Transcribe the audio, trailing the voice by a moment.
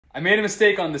I made a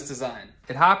mistake on this design.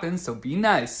 It happens, so be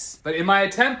nice. But in my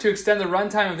attempt to extend the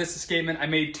runtime of this escapement, I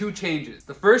made two changes.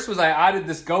 The first was I added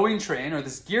this going train, or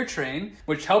this gear train,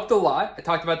 which helped a lot. I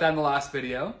talked about that in the last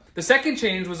video. The second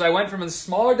change was I went from a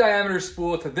smaller diameter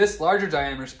spool to this larger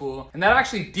diameter spool, and that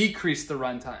actually decreased the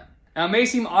runtime. Now, it may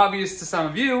seem obvious to some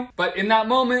of you, but in that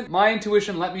moment, my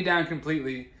intuition let me down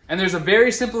completely. And there's a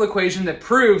very simple equation that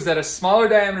proves that a smaller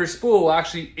diameter spool will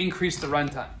actually increase the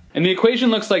runtime. And the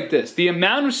equation looks like this. The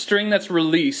amount of string that's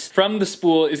released from the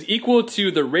spool is equal to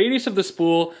the radius of the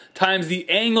spool times the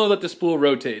angle that the spool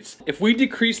rotates. If we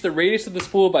decrease the radius of the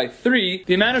spool by 3,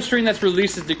 the amount of string that's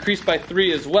released is decreased by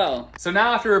 3 as well. So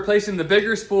now after replacing the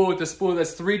bigger spool with the spool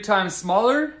that's 3 times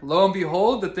smaller, lo and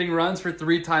behold, the thing runs for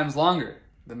 3 times longer.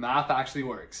 The math actually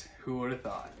works. Who would have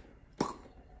thought?